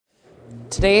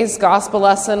Today's gospel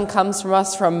lesson comes from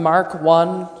us from Mark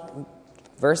 1,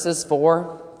 verses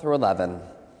 4 through 11.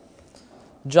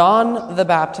 John the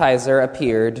Baptizer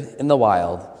appeared in the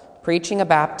wild, preaching a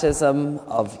baptism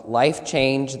of life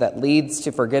change that leads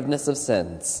to forgiveness of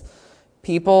sins.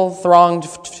 People thronged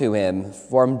to him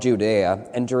from Judea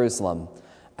and Jerusalem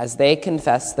as they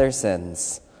confessed their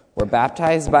sins, were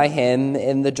baptized by him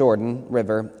in the Jordan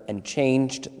River, and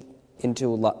changed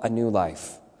into a new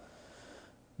life.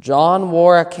 John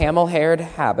wore a camel-haired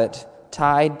habit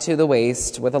tied to the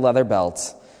waist with a leather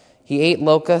belt. He ate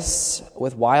locusts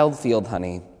with wild field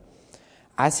honey.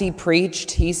 As he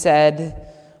preached, he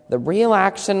said, "The real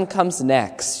action comes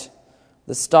next.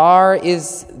 The star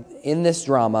is in this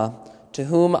drama, to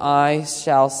whom I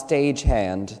shall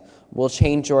stagehand, will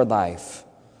change your life.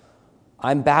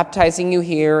 I'm baptizing you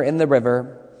here in the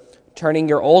river, turning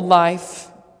your old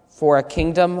life for a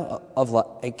kingdom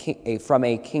from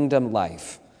a kingdom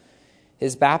life.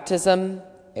 His baptism,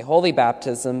 a holy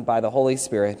baptism by the Holy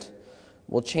Spirit,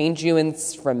 will change you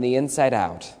from the inside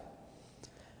out."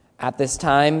 At this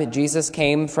time, Jesus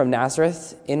came from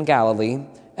Nazareth in Galilee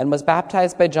and was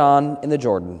baptized by John in the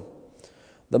Jordan.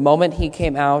 The moment he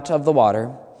came out of the water,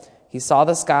 he saw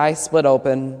the sky split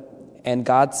open and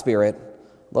God's Spirit,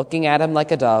 looking at him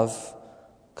like a dove,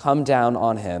 come down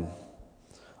on him.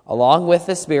 Along with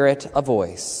the Spirit, a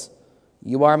voice,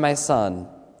 "You are my Son,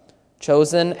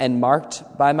 chosen and marked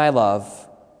by my love,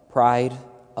 pride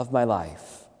of my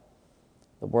life."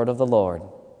 The word of the Lord.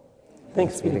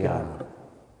 Thanks be to God.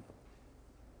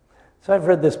 So I've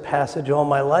read this passage all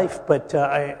my life, but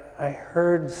I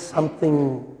heard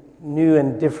something new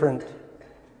and different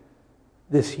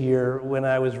this year when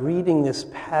I was reading this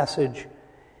passage.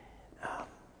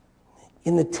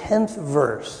 In the 10th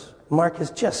verse, Mark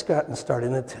has just gotten started.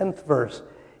 In the 10th verse,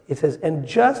 it says, "And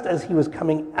just as he was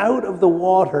coming out of the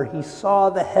water, he saw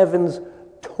the heavens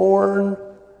torn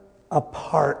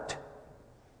apart.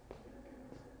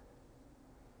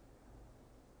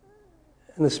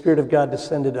 And the Spirit of God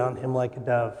descended on him like a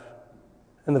dove.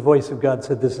 And the voice of God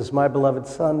said, 'This is my beloved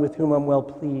Son, with whom I'm well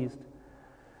pleased.'"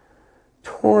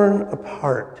 Torn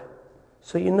apart.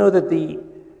 So you know that the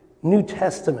New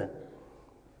Testament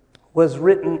was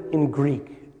written in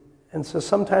Greek. And so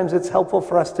sometimes it's helpful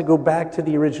for us to go back to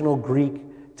the original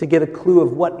Greek to get a clue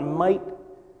of what might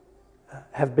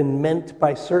have been meant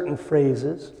by certain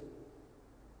phrases.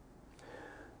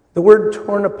 The word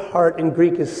torn apart in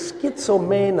Greek is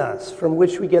schizomenos, from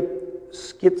which we get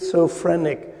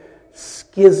schizophrenic,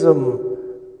 schism.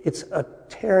 It's a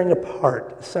tearing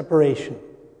apart, a separation.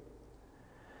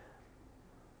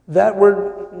 That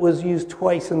word was used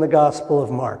twice in the Gospel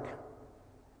of Mark.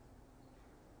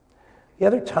 The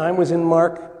other time was in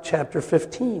Mark chapter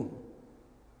 15.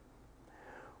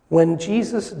 When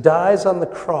Jesus dies on the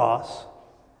cross,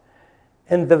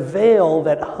 and the veil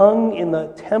that hung in the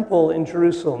temple in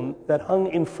Jerusalem, that hung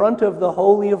in front of the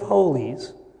Holy of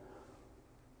Holies,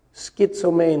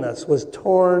 schizomenos, was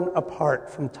torn apart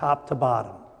from top to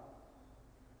bottom.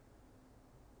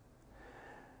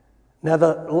 Now,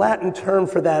 the Latin term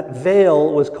for that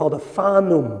veil was called a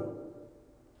fanum.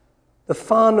 The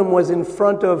fanum was in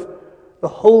front of the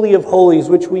Holy of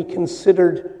Holies, which we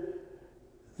considered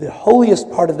the holiest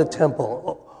part of the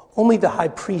temple. Only the high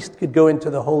priest could go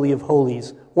into the Holy of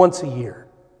Holies once a year.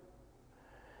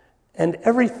 And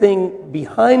everything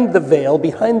behind the veil,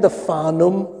 behind the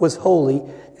fanum, was holy.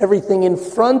 Everything in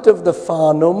front of the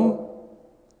fanum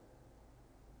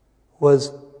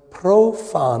was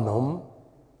profanum,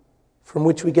 from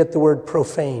which we get the word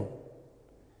profane.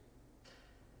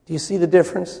 Do you see the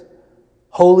difference?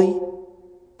 Holy,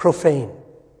 profane.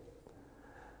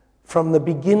 From the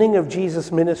beginning of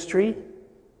Jesus' ministry,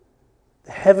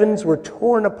 the heavens were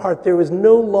torn apart. There was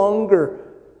no longer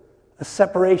a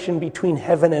separation between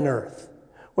heaven and earth.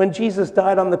 When Jesus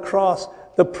died on the cross,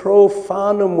 the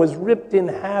profanum was ripped in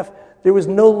half. There was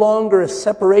no longer a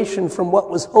separation from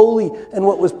what was holy and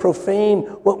what was profane,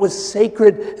 what was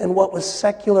sacred and what was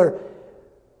secular.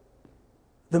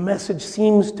 The message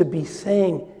seems to be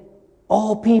saying,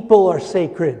 all people are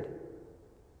sacred.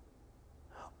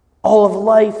 All of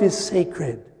life is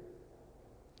sacred.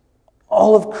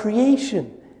 All of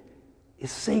creation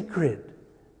is sacred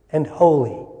and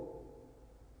holy.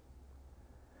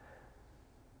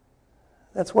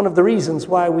 That's one of the reasons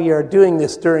why we are doing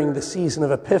this during the season of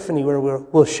Epiphany, where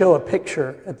we'll show a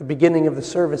picture at the beginning of the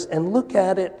service and look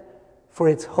at it for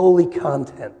its holy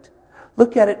content.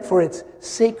 Look at it for its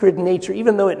sacred nature,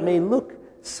 even though it may look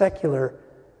secular.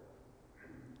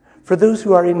 For those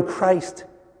who are in Christ,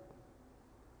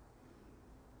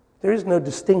 there is no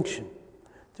distinction.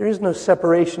 There is no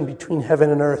separation between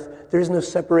heaven and earth. There is no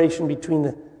separation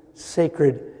between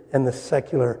sacred and the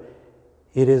secular.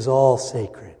 It is all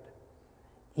sacred.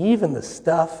 Even the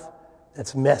stuff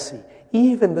that's messy,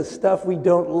 even the stuff we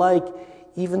don't like,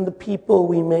 even the people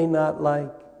we may not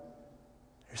like,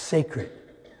 they're sacred.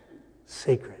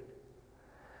 Sacred.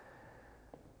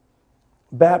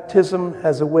 Baptism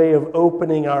has a way of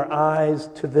opening our eyes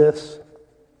to this,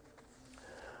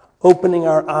 opening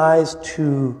our eyes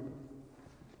to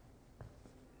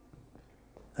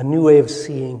a new way of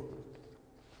seeing,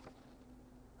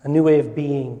 a new way of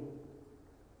being,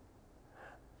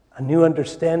 a new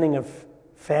understanding of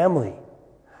family,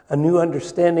 a new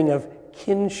understanding of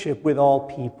kinship with all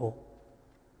people.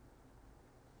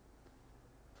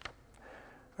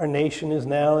 Our nation is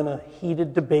now in a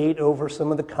heated debate over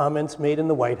some of the comments made in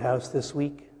the White House this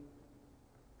week.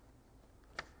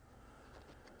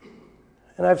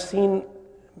 And I've seen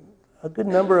a good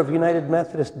number of United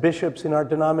Methodist bishops in our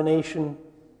denomination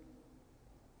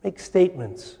make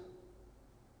statements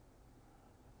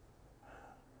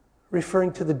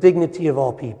referring to the dignity of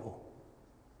all people,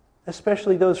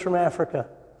 especially those from Africa,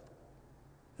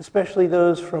 especially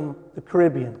those from the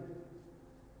Caribbean,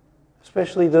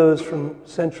 especially those from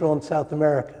Central and South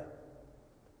America.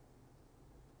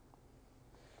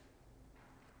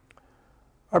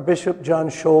 Our Bishop, John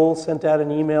Scholl, sent out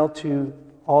an email to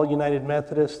all United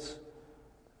Methodists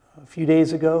a few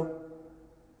days ago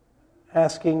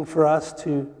asking for us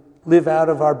to live out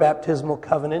of our baptismal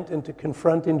covenant and to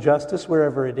confront injustice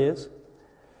wherever it is.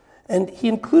 And he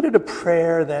included a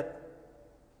prayer that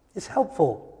is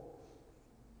helpful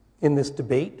in this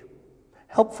debate,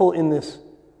 helpful in this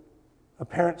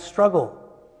apparent struggle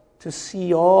to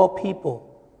see all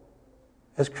people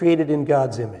as created in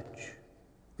God's image,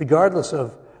 regardless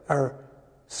of our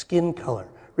skin color,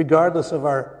 regardless of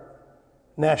our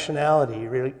nationality,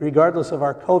 regardless of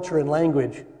our culture and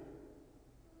language.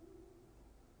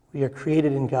 We are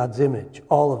created in God's image,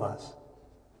 all of us,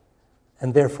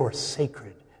 and therefore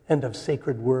sacred and of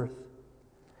sacred worth.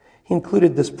 He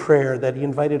included this prayer that he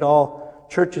invited all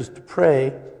churches to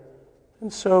pray,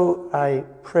 and so I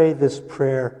pray this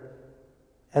prayer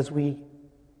as we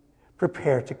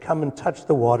prepare to come and touch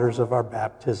the waters of our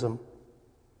baptism.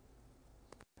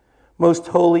 Most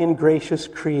holy and gracious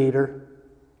Creator,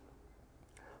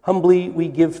 humbly we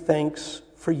give thanks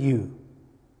for you,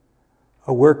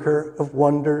 a worker of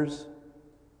wonders,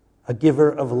 a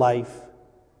giver of life,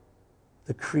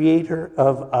 the creator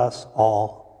of us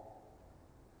all.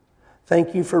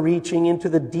 Thank you for reaching into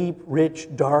the deep, rich,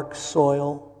 dark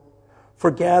soil,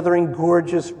 for gathering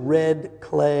gorgeous red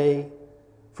clay,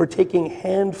 for taking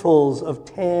handfuls of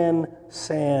tan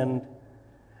sand,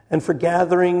 and for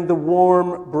gathering the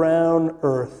warm brown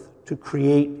earth to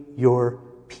create your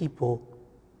people.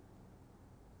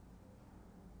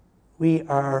 We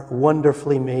are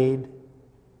wonderfully made.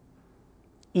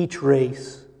 Each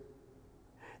race,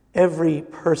 every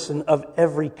person of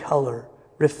every color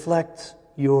reflects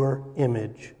your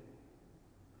image.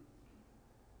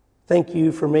 Thank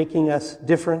you for making us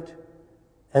different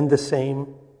and the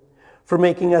same, for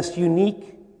making us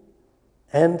unique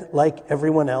and like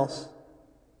everyone else.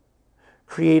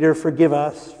 Creator, forgive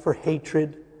us for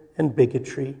hatred and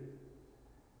bigotry.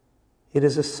 It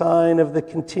is a sign of the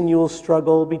continual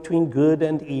struggle between good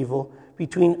and evil,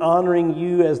 between honoring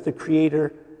you as the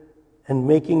Creator and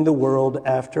making the world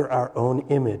after our own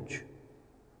image.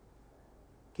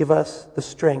 Give us the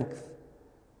strength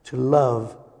to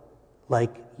love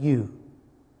like you.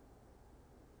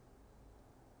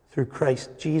 Through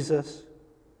Christ Jesus,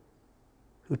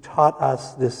 who taught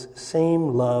us this same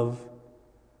love,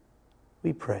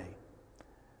 we pray.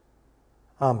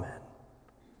 Amen.